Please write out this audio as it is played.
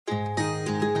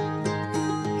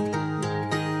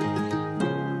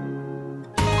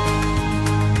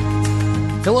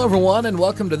Hello, everyone, and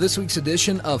welcome to this week's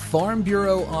edition of Farm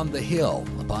Bureau on the Hill,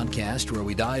 a podcast where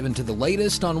we dive into the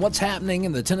latest on what's happening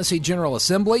in the Tennessee General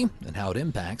Assembly and how it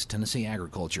impacts Tennessee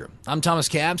agriculture. I'm Thomas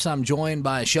Capps. I'm joined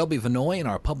by Shelby Vannoy in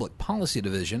our Public Policy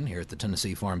Division here at the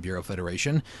Tennessee Farm Bureau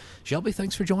Federation. Shelby,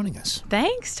 thanks for joining us.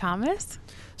 Thanks, Thomas.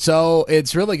 So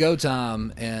it's really go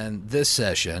time in this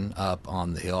session up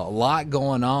on the Hill. A lot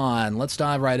going on. Let's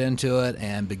dive right into it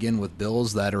and begin with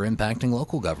bills that are impacting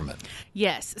local government.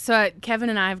 Yes. So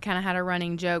Kevin and I have kind of had a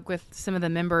running joke with some of the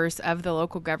members of the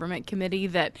local government committee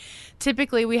that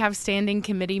typically we have standing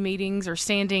committee meetings or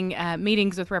standing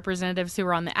meetings with representatives who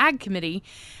are on the ag committee.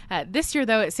 This year,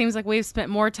 though, it seems like we've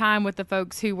spent more time with the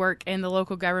folks who work in the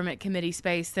local government committee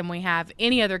space than we have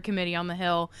any other committee on the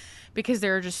Hill, because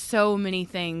there are just so many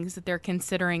things that they're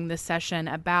considering this session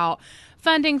about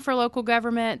funding for local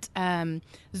government,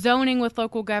 zoning with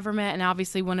local government, and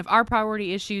obviously one of our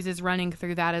priority issues is running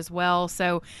through that as well.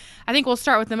 So I think we'll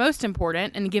start with the most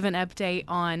important and give an update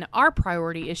on our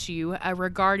priority issue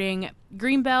regarding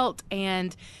Greenbelt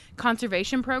and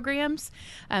conservation programs.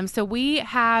 So we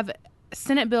have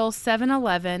Senate Bill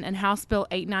 711 and House Bill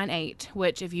 898,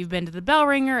 which if you've been to the bell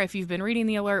ringer, if you've been reading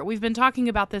the alert, we've been talking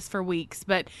about this for weeks,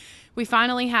 but we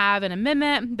finally have an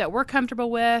amendment that we're comfortable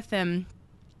with and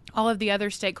all of the other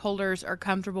stakeholders are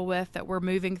comfortable with that we're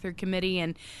moving through committee.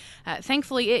 And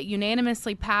thankfully, it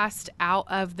unanimously passed out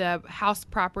of the House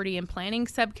Property and Planning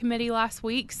Subcommittee last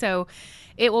week. So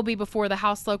it will be before the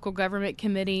House Local Government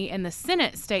Committee and the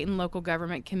Senate State and Local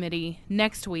Government Committee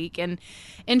next week. And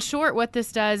in short, what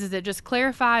this does is it just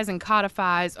clarifies and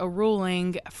codifies a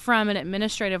ruling from an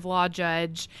administrative law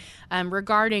judge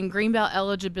regarding Greenbelt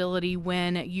eligibility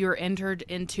when you're entered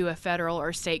into a federal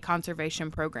or state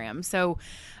conservation program. So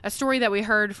a story that we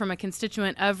heard from a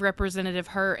constituent of Representative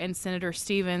Hurt and Senator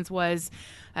Stevens was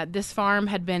this farm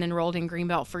had been enrolled in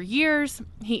Greenbelt for years.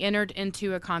 He entered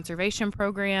into a conservation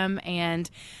program and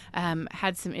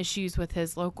had some issues with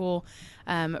his local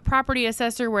property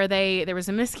assessor where there was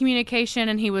a miscommunication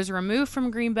and he was removed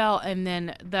from Greenbelt and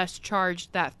then thus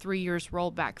charged that 3 years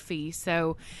rollback fee.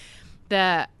 So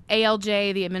the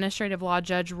ALJ, the administrative law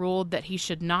judge, ruled that he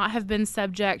should not have been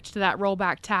subject to that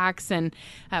rollback tax, and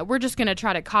we're just going to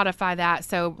try to codify that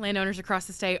so landowners across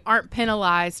the state aren't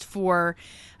penalized for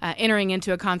entering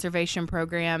into a conservation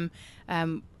program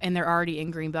and they're already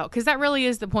in Greenbelt, because that really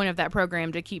is the point of that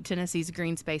program, to keep Tennessee's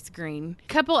green space green. A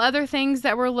couple other things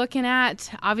that we're looking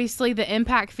at. Obviously, the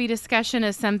impact fee discussion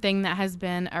is something that has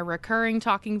been a recurring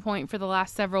talking point for the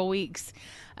last several weeks.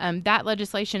 That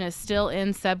legislation is still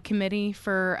in subcommittee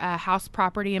for House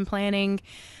Property and Planning.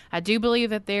 I do believe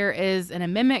that there is an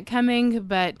amendment coming,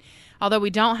 but although we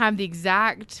don't have the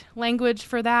exact language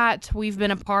for that, we've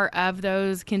been a part of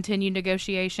those continued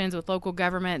negotiations with local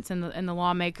governments and the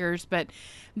lawmakers. But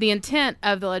the intent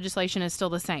of the legislation is still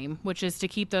the same, which is to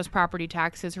keep those property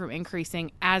taxes from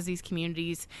increasing as these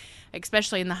communities,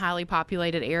 especially in the highly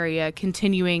populated area,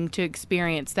 continuing to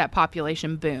experience that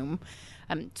population boom.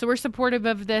 So we're supportive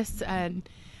of this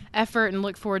effort and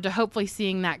look forward to hopefully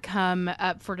seeing that come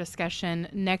up for discussion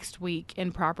next week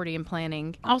in Property and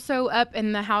Planning. Also up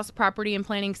in the House Property and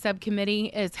Planning Subcommittee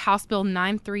is House Bill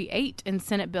 938 and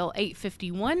Senate Bill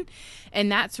 851, and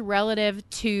that's relative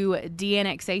to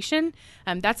de-annexation.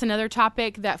 That's another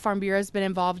topic that Farm Bureau has been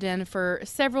involved in for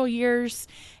several years.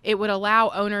 It would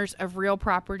allow owners of real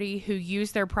property who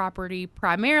use their property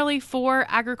primarily for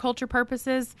agriculture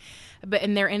purposes,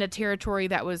 and they're in a territory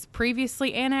that was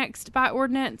previously annexed by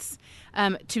ordinance,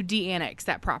 to de-annex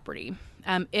that property.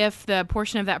 If the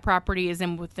portion of that property is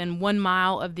within 1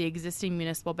 mile of the existing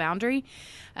municipal boundary.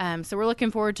 So we're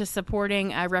looking forward to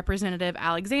supporting Representative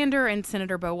Alexander and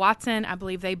Senator Bo Watson. I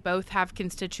believe they both have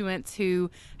constituents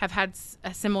who have had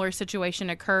a similar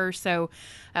situation occur. So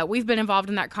we've been involved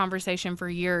in that conversation for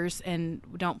years and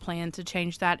don't plan to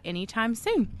change that anytime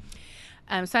soon.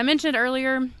 So I mentioned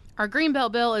earlier, our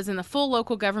Greenbelt bill is in the full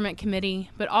local government committee,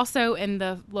 but also in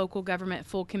the local government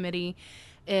full committee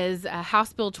is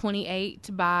House Bill 28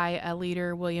 by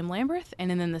Leader William Lamberth.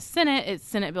 And then in the Senate, it's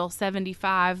Senate Bill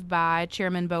 75 by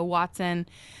Chairman Bo Watson,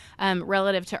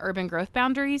 relative to urban growth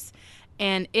boundaries.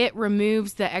 And it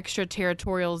removes the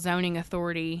extraterritorial zoning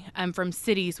authority from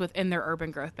cities within their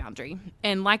urban growth boundary.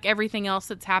 And like everything else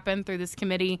that's happened through this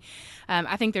committee,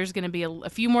 I think there's going to be a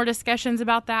few more discussions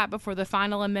about that before the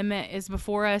final amendment is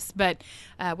before us. But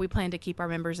we plan to keep our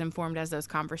members informed as those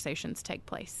conversations take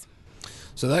place.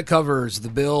 So that covers the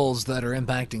bills that are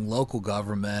impacting local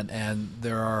government, and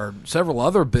there are several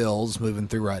other bills moving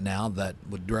through right now that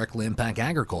would directly impact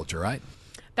agriculture, right?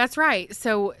 That's right.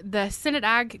 So the Senate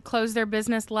Ag closed their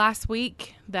business last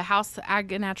week. The House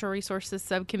Ag and Natural Resources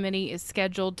Subcommittee is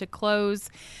scheduled to close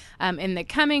in the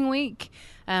coming week.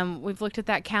 We've looked at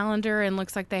that calendar and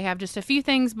looks like they have just a few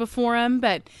things before them.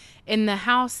 But in the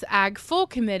House Ag Full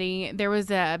Committee, there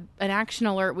was an action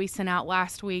alert we sent out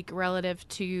last week relative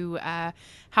to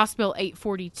House Bill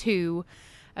 842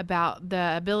 about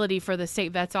the ability for the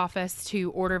state vet's office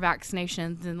to order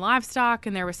vaccinations in livestock.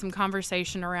 And there was some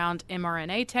conversation around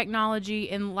mRNA technology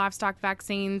in livestock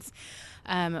vaccines.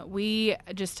 We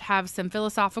just have some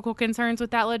philosophical concerns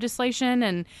with that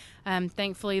legislation. And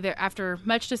thankfully, after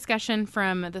much discussion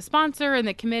from the sponsor and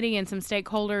the committee and some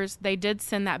stakeholders, they did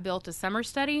send that bill to summer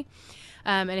study.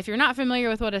 And if you're not familiar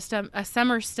with what a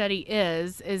summer study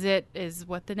is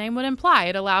what the name would imply.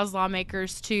 It allows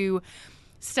lawmakers to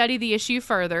study the issue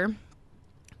further.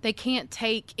 They can't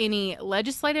take any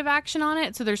legislative action on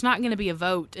it, so there's not going to be a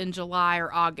vote in July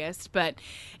or August, but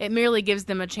it merely gives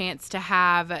them a chance to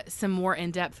have some more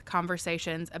in-depth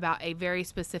conversations about a very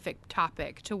specific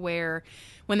topic, to where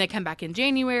when they come back in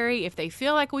January, if they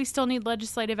feel like we still need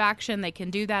legislative action, they can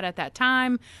do that at that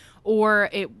time, or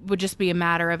it would just be a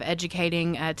matter of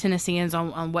educating Tennesseans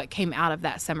on what came out of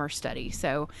that summer study.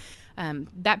 So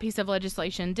that piece of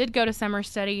legislation did go to summer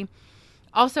study.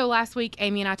 Also, last week,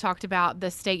 Amy and I talked about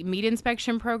the state meat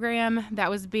inspection program that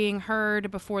was being heard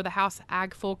before the House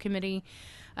Ag Full Committee.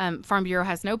 Farm Bureau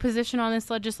has no position on this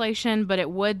legislation, but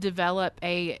it would develop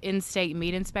a in-state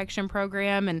meat inspection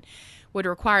program and would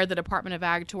require the Department of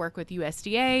Ag to work with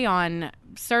USDA on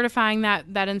certifying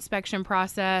that inspection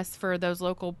process for those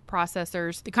local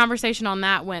processors. The conversation on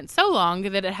that went so long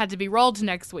that it had to be rolled to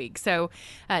next week. So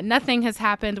nothing has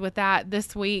happened with that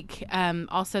this week.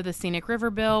 Also, the Scenic River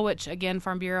bill, which, again,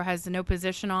 Farm Bureau has no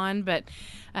position on, but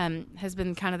has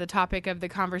been kind of the topic of the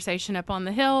conversation up on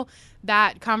the Hill.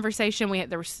 That conversation,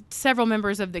 there were several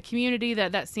members of the community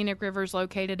that Scenic River is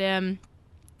located in,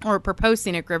 or proposed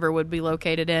Scenic River would be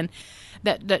located in,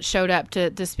 that showed up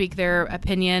to speak their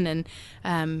opinion.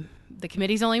 And the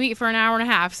committees only meet for an hour and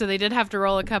a half, so they did have to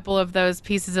roll a couple of those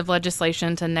pieces of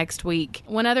legislation to next week.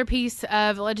 One other piece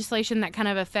of legislation that kind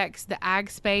of affects the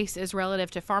ag space is relative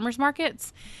to farmers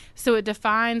markets. So it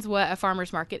defines what a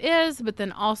farmers market is, but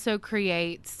then also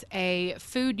creates a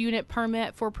food unit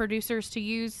permit for producers to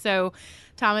use. So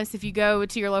Thomas, if you go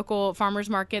to your local farmers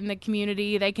market in the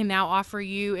community, they can now offer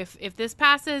you, if this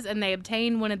passes and they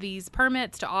obtain one of these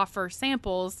permits to offer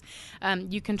samples,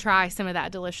 you can try some of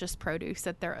that delicious produce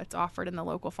that's offered in the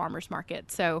local farmers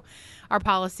market. So our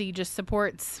policy just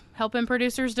supports helping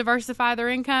producers diversify their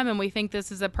income, and we think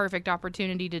this is a perfect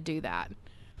opportunity to do that.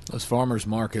 Those farmers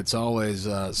markets, always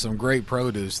some great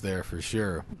produce there for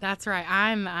sure. That's right.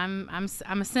 I'm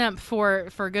a simp for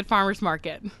a good farmers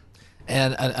market.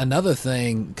 And another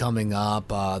thing coming up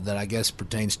that I guess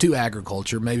pertains to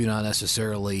agriculture, maybe not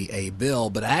necessarily a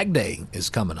bill, but Ag Day is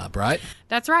coming up, right?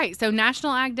 That's right. So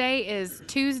National Ag Day is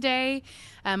Tuesday,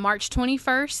 March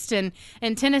 21st. And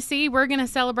in Tennessee, we're going to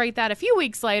celebrate that a few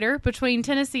weeks later between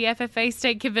Tennessee FFA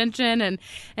State Convention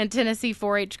and Tennessee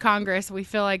 4-H Congress. We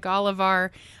feel like all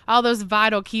those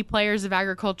vital key players of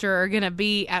agriculture are going to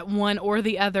be at one or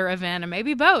the other event, and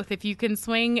maybe both if you can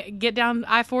get down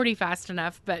I-40 fast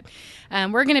enough. But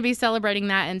we're going to be celebrating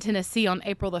that in Tennessee on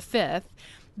April the 5th.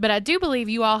 But I do believe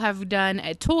you all have done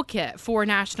a toolkit for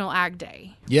National Ag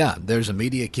Day. Yeah, there's a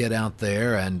media kit out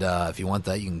there, and if you want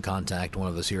that, you can contact one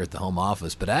of us here at the home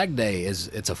office. But Ag Day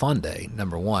it's a fun day,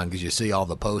 number one, because you see all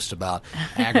the posts about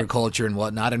agriculture and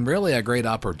whatnot, and really a great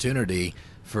opportunity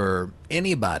for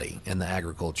anybody in the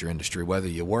agriculture industry, whether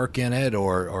you work in it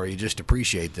or you just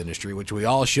appreciate the industry, which we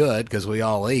all should because we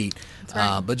all eat. That's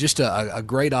right. But just a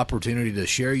great opportunity to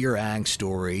share your ag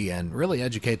story and really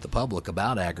educate the public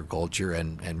about agriculture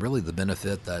and really the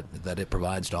benefit that it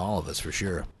provides to all of us, for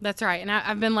sure. That's right. And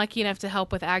I've been lucky enough to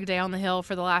help with Ag Day on the Hill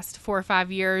for the last 4 or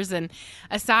 5 years. And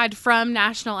aside from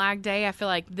National Ag Day, I feel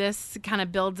like this kind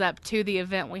of builds up to the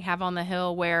event we have on the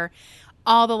Hill where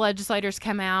all the legislators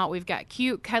come out. We've got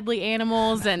cute, cuddly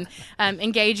animals and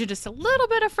engage in just a little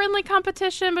bit of friendly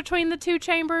competition between the two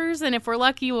chambers. And if we're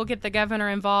lucky, we'll get the governor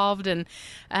involved and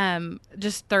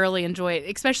just thoroughly enjoy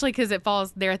it, especially because it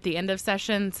falls there at the end of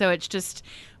session. So it's just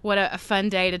what a fun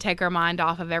day to take our mind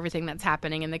off of everything that's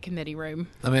happening in the committee room.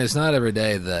 I mean, it's not every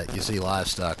day that you see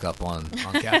livestock up on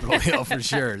Capitol Hill for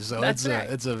sure. So it's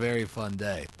a very fun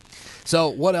day. So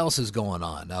what else is going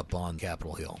on up on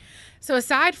Capitol Hill? So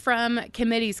aside from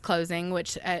committees closing,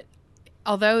 which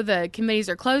although the committees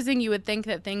are closing, you would think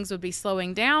that things would be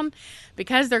slowing down.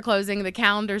 Because they're closing, the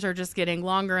calendars are just getting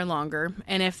longer and longer.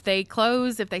 And if they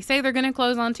say they're going to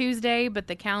close on Tuesday, but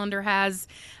the calendar has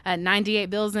 98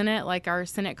 bills in it, like our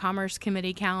Senate Commerce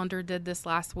Committee calendar did this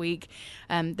last week,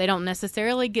 they don't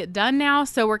necessarily get done now.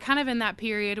 So we're kind of in that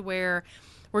period where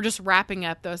we're just wrapping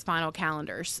up those final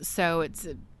calendars. So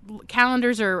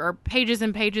calendars are pages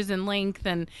and pages in length,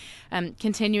 and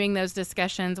continuing those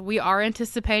discussions. We are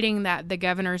anticipating that the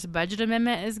governor's budget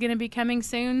amendment is going to be coming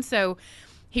soon. So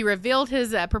he revealed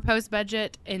his proposed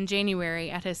budget in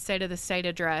January at his State of the State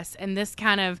address, and this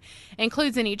kind of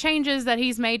includes any changes that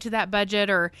he's made to that budget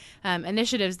or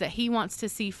initiatives that he wants to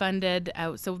see funded.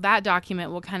 So that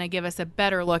document will kind of give us a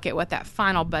better look at what that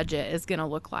final budget is going to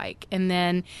look like. And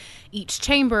then each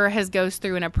chamber goes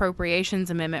through an appropriations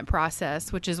amendment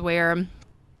process, which is where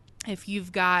if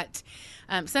you've got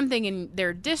something in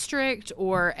their district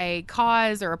or a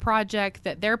cause or a project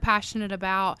that they're passionate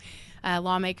about,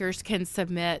 lawmakers can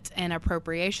submit an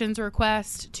appropriations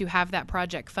request to have that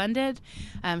project funded.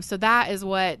 So that is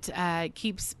what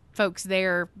keeps folks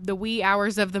there the wee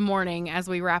hours of the morning as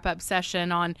we wrap up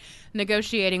session on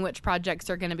negotiating which projects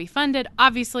are going to be funded.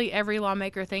 Obviously, every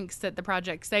lawmaker thinks that the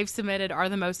projects they've submitted are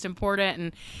the most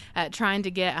important, and trying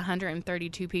to get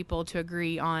 132 people to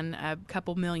agree on a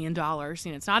couple $1 million.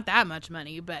 It's not that much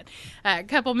money, but a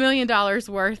couple $1 million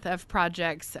worth of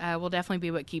projects will definitely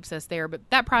be what keeps us there. But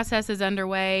that process is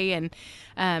underway,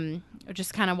 and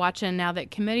just kind of watching now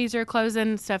that committees are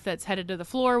closing, stuff that's headed to the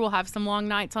floor. We'll have some long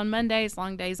nights on Mondays,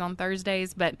 long days on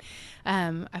Thursdays, but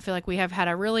I feel like we have had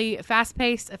a really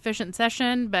fast-paced, efficient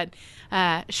session, but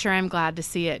sure I'm glad to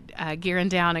see it gearing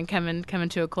down and coming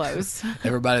to a close.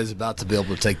 Everybody's about to be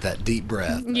able to take that deep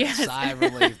breath, yes. Sigh of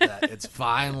relief that it's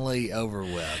finally over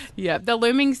with. Yeah, the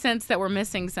looming sense that we're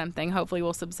missing something hopefully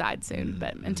will subside soon,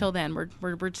 but until then,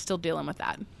 we're still dealing with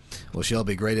that. Well,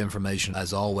 Shelby, great information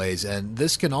as always, and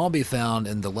this can all be found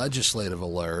in the legislative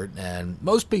alert, and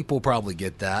most people probably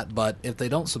get that, but if they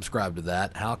don't subscribe to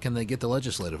that, how can they get the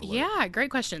legislative alert? Yeah, great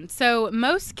question. So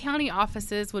most county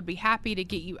offices would be happy to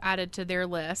get you added to their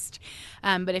list,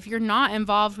 but if you're not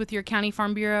involved with your county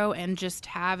farm bureau and just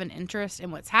have an interest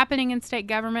in what's happening in state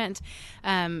government,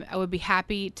 I would be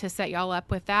happy to set y'all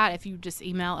up with that. If you just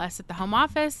email us at the home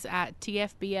office at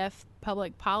TFBF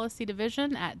Public Policy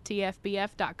Division at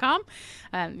tfbf.com.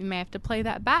 You may have to play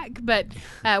that back, but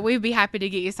we'd be happy to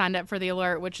get you signed up for the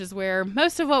alert, which is where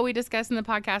most of what we discuss in the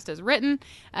podcast is written.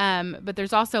 But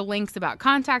there's also links about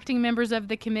contacting members of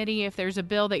the committee if there's a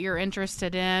bill that you're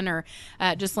interested in, or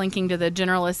just linking to the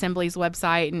General Assembly's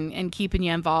website and keeping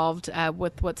you involved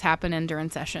with what's happening during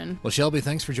session. Well, Shelby,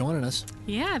 thanks for joining us.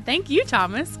 Yeah, thank you,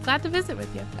 Thomas. Glad to visit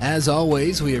with you. As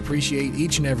always, we appreciate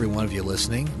each and every one of you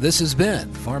listening. This has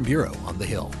been Farm Bureau on the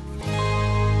Hill.